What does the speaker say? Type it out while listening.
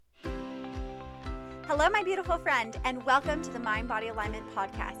Hello, my beautiful friend, and welcome to the Mind Body Alignment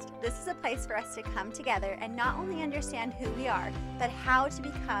Podcast. This is a place for us to come together and not only understand who we are, but how to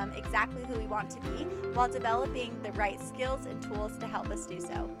become exactly who we want to be while developing the right skills and tools to help us do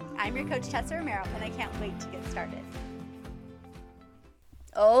so. I'm your coach, Tessa Romero, and I can't wait to get started.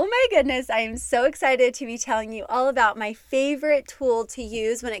 Oh my goodness, I am so excited to be telling you all about my favorite tool to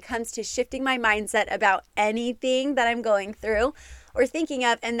use when it comes to shifting my mindset about anything that I'm going through or thinking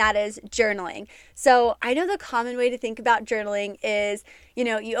of, and that is journaling. So I know the common way to think about journaling is,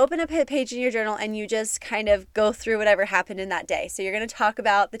 you open up a page in your journal and you just kind of go through whatever happened in that day. So you're going to talk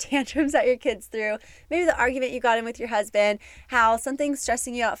about the tantrums that your kids threw, maybe the argument you got in with your husband, how something's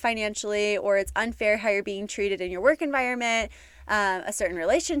stressing you out financially, or it's unfair how you're being treated in your work environment, a certain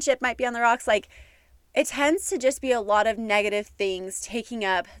relationship might be on the rocks. It tends to just be a lot of negative things taking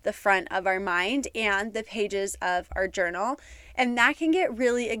up the front of our mind and the pages of our journal. And that can get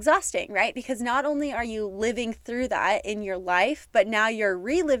really exhausting, right? Because not only are you living through that in your life, but now you're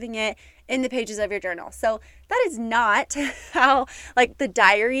reliving it in the pages of your journal. So that is not how, the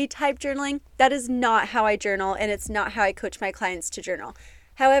diary type journaling, that is not how I journal, and it's not how I coach my clients to journal.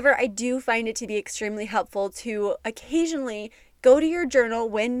 However, I do find it to be extremely helpful to occasionally go to your journal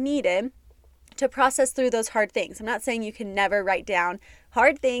when needed to process through those hard things. I'm not saying you can never write down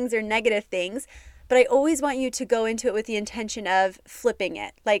hard things or negative things, but I always want you to go into it with the intention of flipping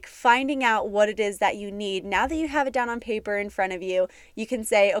it, finding out what it is that you need. Now that you have it down on paper in front of you, you can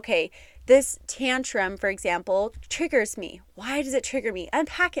say, okay, this tantrum, for example, triggers me. Why does it trigger me?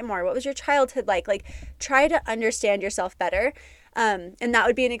 Unpack it more. What was your childhood like? Try to understand yourself better. And that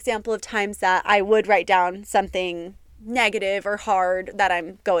would be an example of times that I would write down something negative or hard that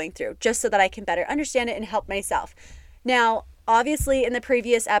I'm going through, just so that I can better understand it and help myself. Now, obviously, in the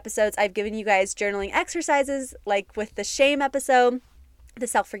previous episodes, I've given you guys journaling exercises, like with the shame episode, the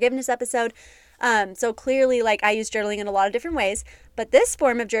self-forgiveness episode. So clearly, I use journaling in a lot of different ways, but this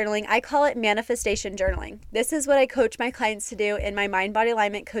form of journaling, I call it manifestation journaling. This is what I coach my clients to do in my Mind Body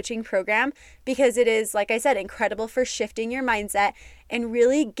Alignment coaching program, because it is, like I said, incredible for shifting your mindset and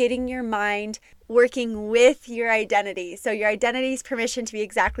really getting your mind working with your identity. So your identity's permission to be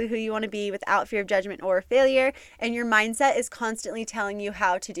exactly who you want to be without fear of judgment or failure, and your mindset is constantly telling you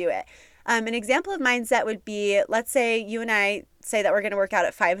how to do it. An example of mindset would be, let's say you and I say that we're going to work out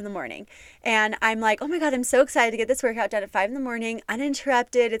at 5 a.m. and I'm like, oh my God, I'm so excited to get this workout done at 5 a.m,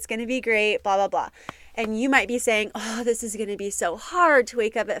 uninterrupted, it's going to be great, blah, blah, blah. And you might be saying, oh, this is going to be so hard to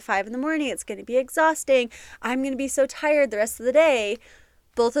wake up at 5 a.m. It's going to be exhausting. I'm going to be so tired the rest of the day.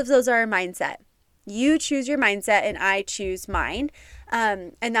 Both of those are a mindset. You choose your mindset and I choose mine.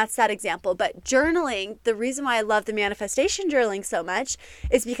 And that's that example. But journaling, the reason why I love the manifestation journaling so much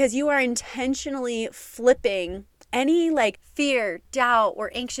is because you are intentionally flipping any fear, doubt,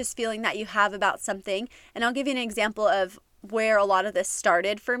 or anxious feeling that you have about something. And I'll give you an example of where a lot of this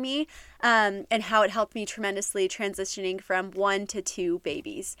started for me, and how it helped me tremendously transitioning from 1 to 2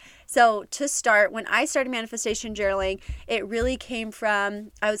 babies. So to start, when I started manifestation journaling, it really came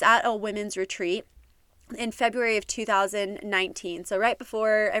from, I was at a women's retreat in February of 2019. So right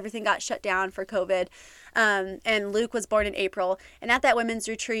before everything got shut down for COVID. And Luke was born in April. And at that women's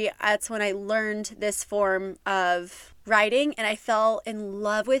retreat, that's when I learned this form of writing, and I fell in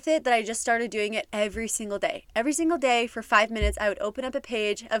love with it that I just started doing it every single day. Every single day for 5 minutes, I would open up a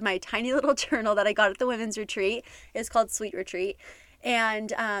page of my tiny little journal that I got at the women's retreat. It's called Sweet Retreat.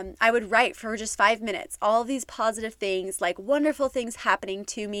 And I would write for just 5 minutes, all these positive things, wonderful things happening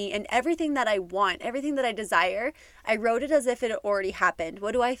to me, and everything that I want, everything that I desire. I wrote it as if it had already happened.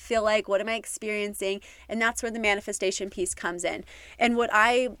 What do I feel like? What am I experiencing? And that's where the manifestation piece comes in. And what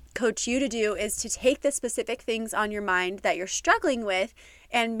I coach you to do is to take the specific things on your mind that you're struggling with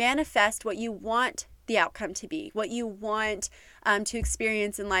and manifest what you want the outcome to be, what you want to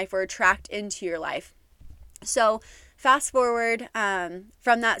experience in life or attract into your life. So fast forward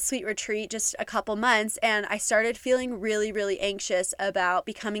from that sweet retreat just a couple months, and I started feeling really, really anxious about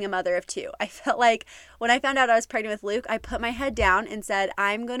becoming a mother of 2. I felt like when I found out I was pregnant with Luke, I put my head down and said,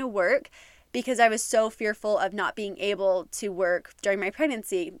 I'm going to work, because I was so fearful of not being able to work during my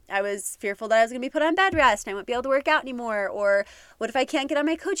pregnancy. I was fearful that I was going to be put on bed rest and I wouldn't be able to work out anymore. Or what if I can't get on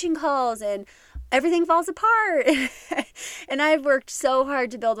my coaching calls and everything falls apart? And I've worked so hard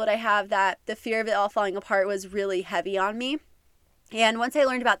to build what I have that the fear of it all falling apart was really heavy on me. And once I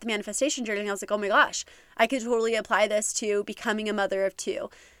learned about the manifestation journey, I was like, oh my gosh, I could totally apply this to becoming a mother of 2.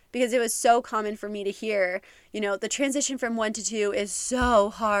 Because it was so common for me to hear, the transition from 1 to 2 is so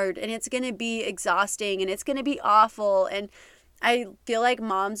hard and it's going to be exhausting and it's going to be awful. And I feel like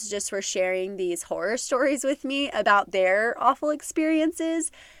moms just were sharing these horror stories with me about their awful experiences.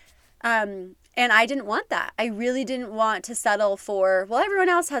 And I didn't want that. I really didn't want to settle for, well, everyone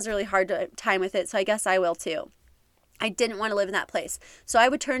else has a really hard time with it, so I guess I will too. I didn't want to live in that place. So I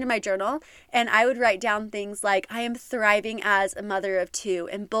would turn to my journal and I would write down things like, I am thriving as a mother of two,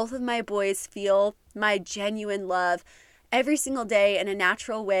 and both of my boys feel my genuine love every single day in a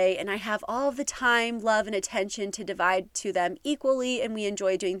natural way, and I have all the time, love, and attention to divide to them equally, and we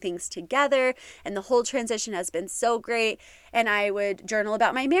enjoy doing things together, and the whole transition has been so great. And I would journal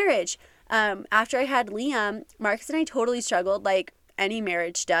about my marriage. After I had Liam, Marcus and I totally struggled, like any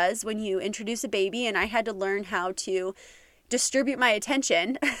marriage does, when you introduce a baby, and I had to learn how to distribute my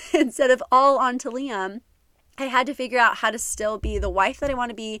attention instead of all onto Liam. I had to figure out how to still be the wife that I want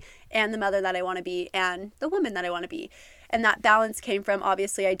to be, and the mother that I want to be, and the woman that I want to be. And that balance came from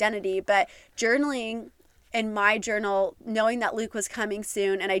obviously identity, but journaling in my journal, knowing that Luke was coming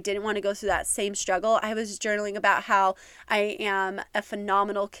soon and I didn't want to go through that same struggle, I was journaling about how I am a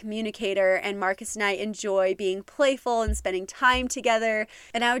phenomenal communicator and Marcus and I enjoy being playful and spending time together.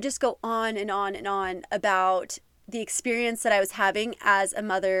 And I would just go on and on and on about the experience that I was having as a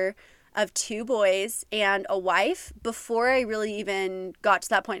mother of two boys and a wife before I really even got to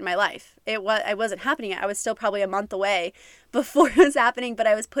that point in my life. I wasn't happening yet. I was still probably a month away before it was happening, but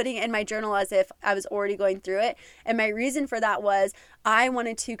I was putting it in my journal as if I was already going through it. And my reason for that was I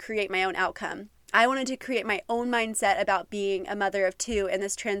wanted to create my own outcome. I wanted to create my own mindset about being a mother of two and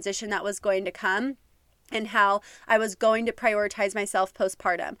this transition that was going to come, and how I was going to prioritize myself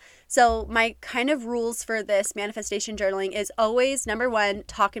postpartum. So my kind of rules for this manifestation journaling is always, number one,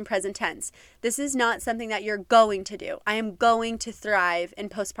 talk in present tense. This is not something that you're going to do. I am going to thrive in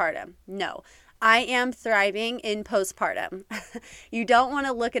postpartum. No, I am thriving in postpartum. You don't want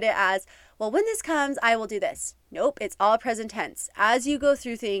to look at it as, well, when this comes, I will do this. Nope, it's all present tense. As you go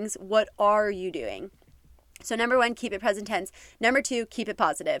through things, what are you doing? So number one, keep it present tense. Number two, keep it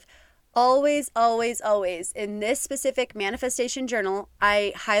positive. Always, always, always, in this specific manifestation journal,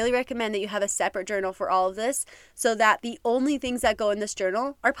 I highly recommend that you have a separate journal for all of this so that the only things that go in this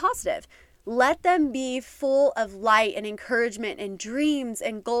journal are positive. Let them be full of light and encouragement and dreams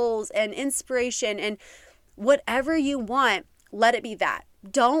and goals and inspiration and whatever you want, let it be that.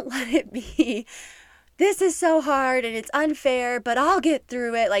 Don't let it be, this is so hard and it's unfair, but I'll get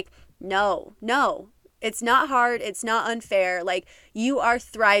through it. Like, no. It's not hard. It's not unfair. Like, you are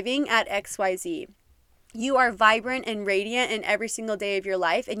thriving at XYZ. You are vibrant and radiant in every single day of your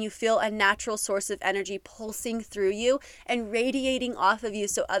life, and you feel a natural source of energy pulsing through you and radiating off of you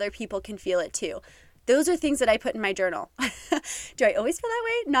so other people can feel it too. Those are things that I put in my journal. Do I always feel that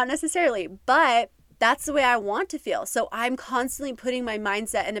way? Not necessarily, but that's the way I want to feel. So I'm constantly putting my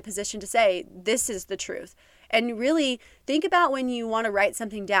mindset in a position to say, this is the truth. And really think about when you want to write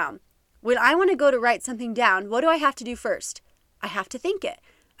something down. When I want to go to write something down, what do I have to do first? I have to think it.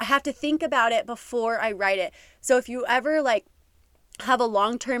 I have to think about it before I write it. So if you ever have a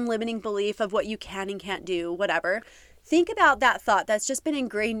long-term limiting belief of what you can and can't do, whatever, think about that thought that's just been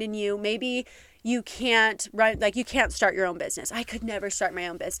ingrained in you. Maybe you can't you can't start your own business. I could never start my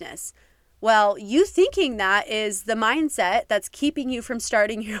own business. Well, you thinking that is the mindset that's keeping you from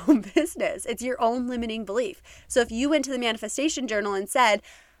starting your own business. It's your own limiting belief. So if you went to the manifestation journal and said,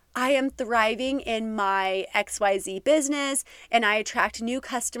 I am thriving in my XYZ business and I attract new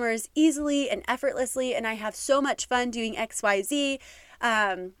customers easily and effortlessly and I have so much fun doing XYZ,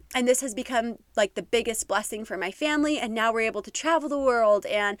 and this has become like the biggest blessing for my family, and now we're able to travel the world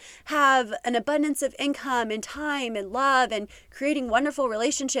and have an abundance of income and time and love and creating wonderful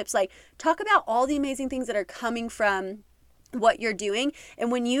relationships. Like, talk about all the amazing things that are coming from what you're doing.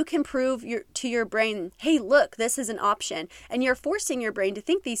 And when you can prove to your brain, hey, look, this is an option, and you're forcing your brain to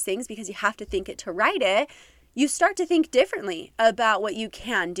think these things because you have to think it to write it, you start to think differently about what you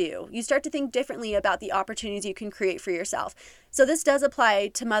can do. You start to think differently about the opportunities you can create for yourself. So this does apply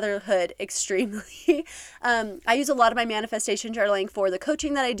to motherhood extremely. I use a lot of my manifestation journaling for the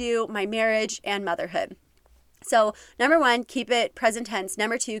coaching that I do, my marriage, and motherhood. So number one, keep it present tense.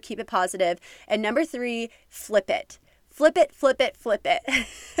 Number two, keep it positive. And number three, flip it. Flip it, flip it, flip it.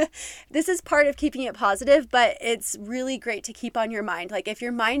 This is part of keeping it positive, but it's really great to keep on your mind. Like, if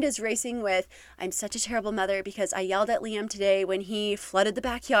your mind is racing with, I'm such a terrible mother because I yelled at Liam today when he flooded the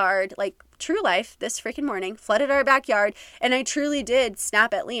backyard, like true life, this freaking morning, flooded our backyard, and I truly did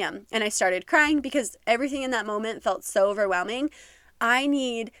snap at Liam. And I started crying because everything in that moment felt so overwhelming. I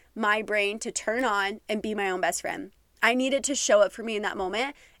need my brain to turn on and be my own best friend. I need it to show up for me in that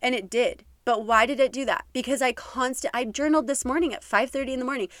moment, and it did. But why did it do that? Because I journaled this morning at 5:30 in the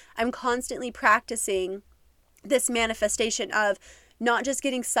morning. I'm constantly practicing this manifestation of not just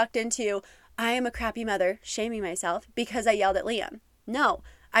getting sucked into, I am a crappy mother, shaming myself because I yelled at Liam. No,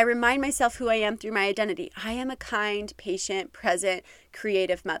 I remind myself who I am through my identity. I am a kind, patient, present,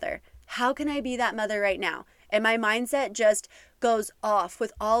 creative mother. How can I be that mother right now? And my mindset just goes off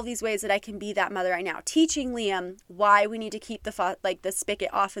with all these ways that I can be that mother right now. Teaching Liam why we need to keep the spigot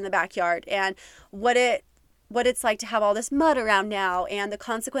off in the backyard, and what it's like to have all this mud around now, and the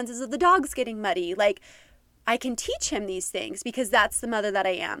consequences of the dogs getting muddy. Like, I can teach him these things because that's the mother that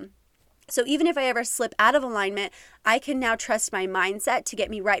I am. So even if I ever slip out of alignment, I can now trust my mindset to get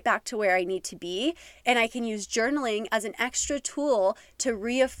me right back to where I need to be. And I can use journaling as an extra tool to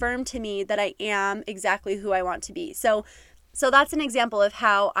reaffirm to me that I am exactly who I want to be. So that's an example of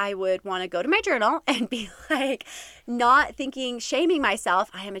how I would want to go to my journal and be like, not thinking, shaming myself,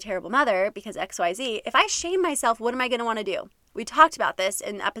 I am a terrible mother because XYZ. If I shame myself, what am I going to want to do? We talked about this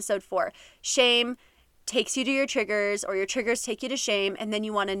in episode 4. Shame takes you to your triggers, or your triggers take you to shame, and then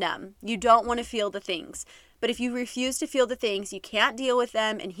you want to numb. You don't want to feel the things. But if you refuse to feel the things, you can't deal with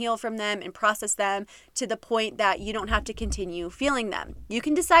them and heal from them and process them to the point that you don't have to continue feeling them. You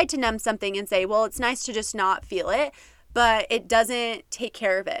can decide to numb something and say, well, it's nice to just not feel it, but it doesn't take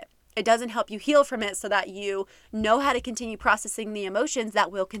care of it. It doesn't help you heal from it so that you know how to continue processing the emotions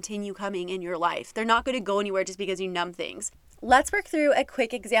that will continue coming in your life. They're not going to go anywhere just because you numb things. Let's work through a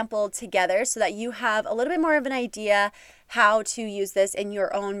quick example together so that you have a little bit more of an idea how to use this in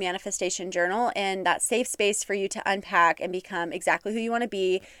your own manifestation journal, and that safe space for you to unpack and become exactly who you want to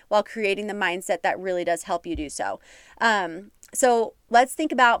be while creating the mindset that really does help you do so. So let's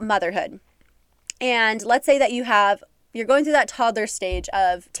think about motherhood. And let's say that you're going through that toddler stage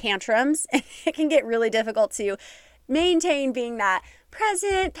of tantrums. It can get really difficult to maintain being that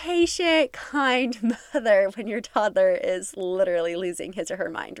present, patient, kind mother when your toddler is literally losing his or her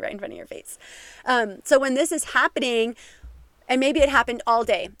mind right in front of your face. So when this is happening, and maybe it happened all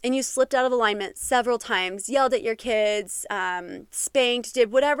day, and you slipped out of alignment several times, yelled at your kids, spanked,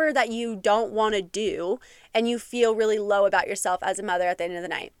 did whatever that you don't want to do, and you feel really low about yourself as a mother at the end of the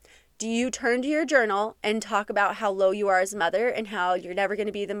night. Do you turn to your journal and talk about how low you are as a mother and how you're never going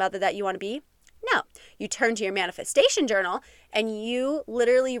to be the mother that you want to be? No. You turn to your manifestation journal and you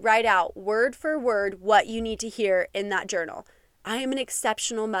literally write out word for word what you need to hear in that journal. I am an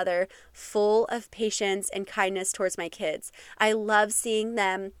exceptional mother, full of patience and kindness towards my kids. I love seeing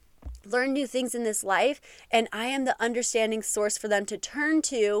them learn new things in this life, and I am the understanding source for them to turn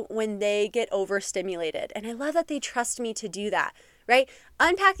to when they get overstimulated. And I love that they trust me to do that. Right?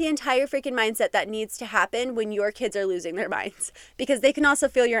 Unpack the entire freaking mindset that needs to happen when your kids are losing their minds, because they can also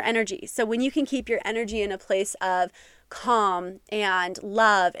feel your energy. So when you can keep your energy in a place of calm and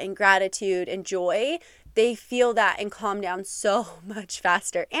love and gratitude and joy, they feel that and calm down so much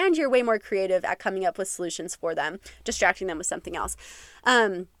faster. And you're way more creative at coming up with solutions for them, distracting them with something else.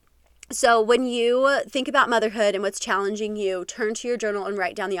 So when you think about motherhood and what's challenging you, turn to your journal and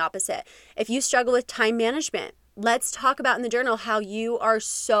write down the opposite. If you struggle with time management, let's talk about in the journal how you are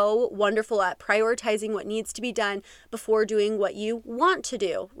so wonderful at prioritizing what needs to be done before doing what you want to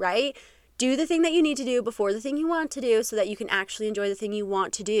do, right? Do the thing that you need to do before the thing you want to do so that you can actually enjoy the thing you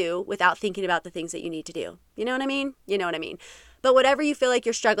want to do without thinking about the things that you need to do. You know what I mean? You know what I mean. But whatever you feel like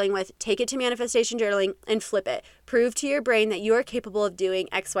you're struggling with, take it to manifestation journaling and flip it. Prove to your brain that you are capable of doing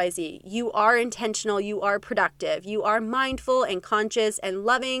XYZ. You are intentional, you are productive, you are mindful and conscious and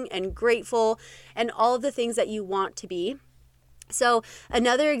loving and grateful and all of the things that you want to be. So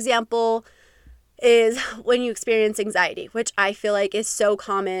another example is when you experience anxiety, which I feel like is so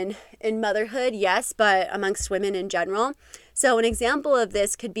common in motherhood, yes, but amongst women in general. So an example of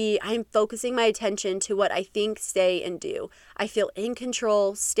this could be I'm focusing my attention to what I think, say, and do. I feel in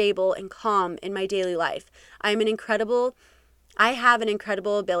control, stable, and calm in my daily life. I have an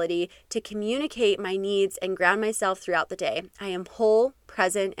incredible ability to communicate my needs and ground myself throughout the day. I am whole,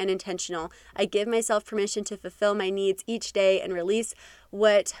 present, and intentional. I give myself permission to fulfill my needs each day and release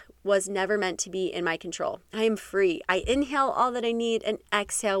what was never meant to be in my control. I am free. I inhale all that I need and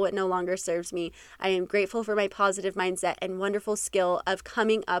exhale what no longer serves me. I am grateful for my positive mindset and wonderful skill of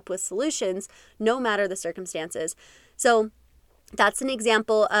coming up with solutions no matter the circumstances. So that's an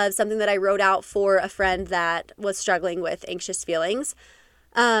example of something that I wrote out for a friend that was struggling with anxious feelings.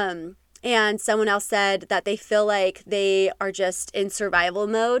 And someone else said that they feel like they are just in survival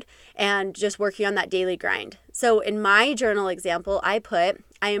mode and just working on that daily grind. So in my journal example, I put,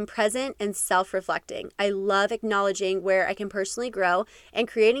 I am present and self-reflecting. I love acknowledging where I can personally grow and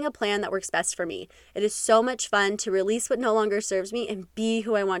creating a plan that works best for me. It is so much fun to release what no longer serves me and be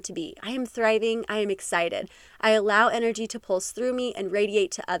who I want to be. I am thriving. I am excited. I allow energy to pulse through me and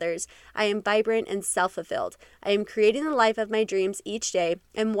radiate to others. I am vibrant and self-fulfilled. I am creating the life of my dreams each day,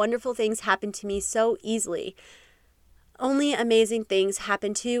 and wonderful things happen to me so easily. Only amazing things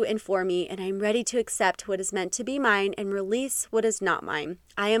happen to and for me, and I'm ready to accept what is meant to be mine and release what is not mine.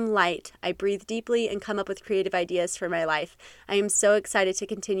 I am light. I breathe deeply and come up with creative ideas for my life. I am so excited to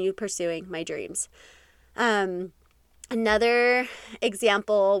continue pursuing my dreams. Another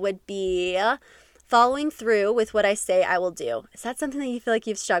example would be following through with what I say I will do. Is that something that you feel like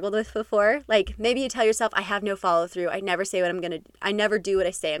you've struggled with before? Like maybe you tell yourself, I have no follow through. I never do what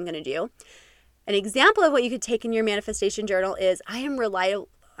I say I'm going to do. An example of what you could take in your manifestation journal is I am reliable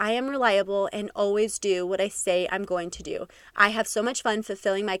and always do what I say I'm going to do. I have so much fun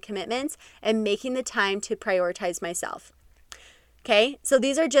fulfilling my commitments and making the time to prioritize myself. Okay, so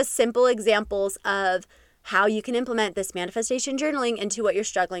these are just simple examples of how you can implement this manifestation journaling into what you're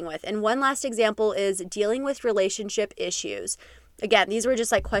struggling with. And one last example is dealing with relationship issues. Again, these were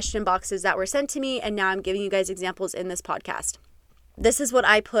just like question boxes that were sent to me, and now I'm giving you guys examples in this podcast. This is what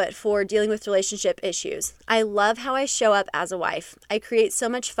I put for dealing with relationship issues. I love how I show up as a wife. I create so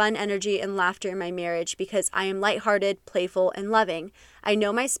much fun, energy, and laughter in my marriage because I am lighthearted, playful, and loving. I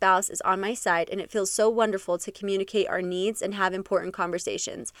know my spouse is on my side, and it feels so wonderful to communicate our needs and have important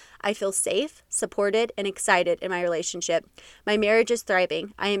conversations. I feel safe, supported, and excited in my relationship. My marriage is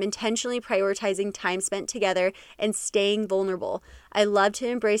thriving. I am intentionally prioritizing time spent together and staying vulnerable. I love to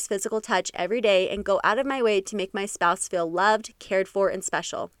embrace physical touch every day and go out of my way to make my spouse feel loved, cared for, and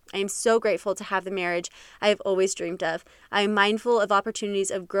special. I am so grateful to have the marriage I have always dreamed of. I am mindful of opportunities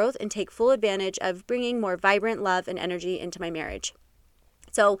of growth and take full advantage of bringing more vibrant love and energy into my marriage.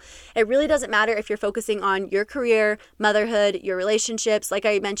 So it really doesn't matter if you're focusing on your career, motherhood, your relationships. Like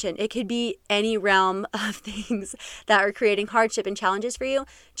I mentioned, it could be any realm of things that are creating hardship and challenges for you.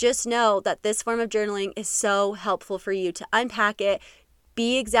 Just know that this form of journaling is so helpful for you to unpack it,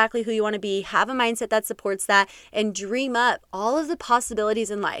 be exactly who you want to be, have a mindset that supports that, and dream up all of the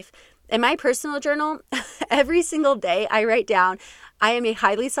possibilities in life. In my personal journal, every single day I write down, I am a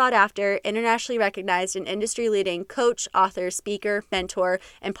highly sought after, internationally recognized, and industry leading coach, author, speaker, mentor,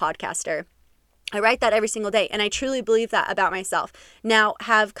 and podcaster. I write that every single day, and I truly believe that about myself. Now,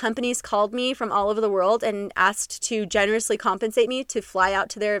 have companies called me from all over the world and asked to generously compensate me to fly out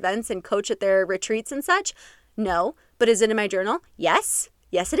to their events and coach at their retreats and such? No. But is it in my journal? Yes.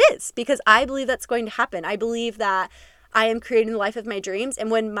 Yes, it is, because I believe that's going to happen. I believe that I am creating the life of my dreams.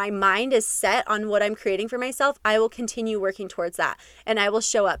 And when my mind is set on what I'm creating for myself, I will continue working towards that. And I will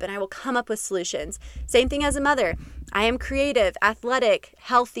show up and I will come up with solutions. Same thing as a mother. I am creative, athletic,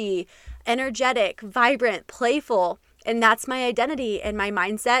 healthy, energetic, vibrant, playful. And that's my identity, and my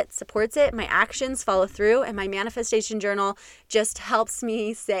mindset supports it. My actions follow through, and my manifestation journal just helps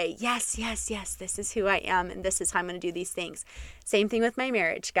me say, yes, yes, yes, this is who I am, and this is how I'm going to do these things. Same thing with my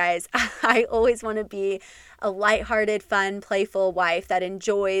marriage, guys. I always want to be a lighthearted, fun, playful wife that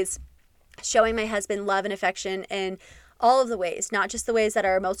enjoys showing my husband love and affection in all of the ways, not just the ways that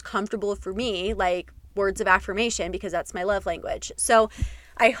are most comfortable for me, like words of affirmation, because that's my love language. So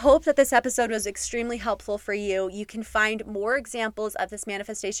I hope that this episode was extremely helpful for you. You can find more examples of this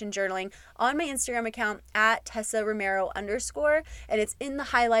manifestation journaling on my Instagram account at @TessaRomero_, and it's in the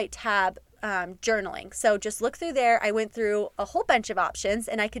highlight tab, journaling. So just look through there. I went through a whole bunch of options,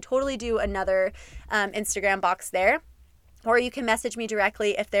 and I could totally do another Instagram box there. Or you can message me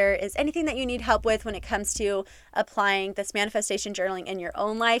directly if there is anything that you need help with when it comes to applying this manifestation journaling in your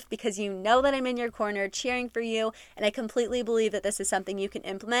own life, because you know that I'm in your corner cheering for you. And I completely believe that this is something you can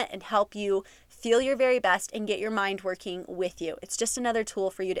implement and help you feel your very best and get your mind working with you. It's just another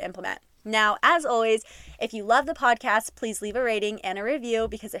tool for you to implement. Now, as always, if you love the podcast, please leave a rating and a review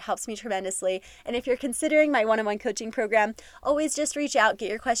because it helps me tremendously. And if you're considering my one-on-one coaching program, always just reach out,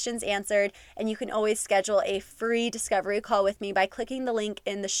 get your questions answered, and you can always schedule a free discovery call with me by clicking the link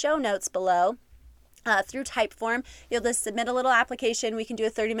in the show notes below. Through Typeform, you'll just submit a little application. We can do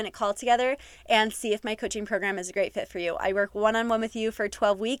a 30-minute call together and see if my coaching program is a great fit for you. I work one-on-one with you for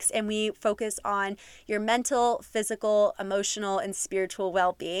 12 weeks, and we focus on your mental, physical, emotional, and spiritual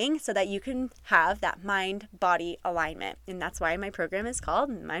well-being so that you can have that mind-body alignment. And that's why my program is called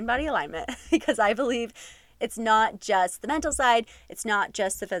Mind-Body Alignment, because I believe it's not just the mental side. It's not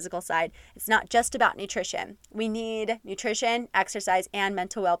just the physical side. It's not just about nutrition. We need nutrition, exercise, and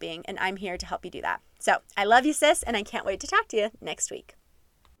mental well-being, and I'm here to help you do that. So I love you, sis, and I can't wait to talk to you next week.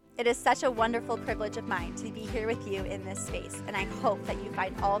 It is such a wonderful privilege of mine to be here with you in this space, and I hope that you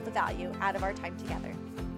find all of the value out of our time together.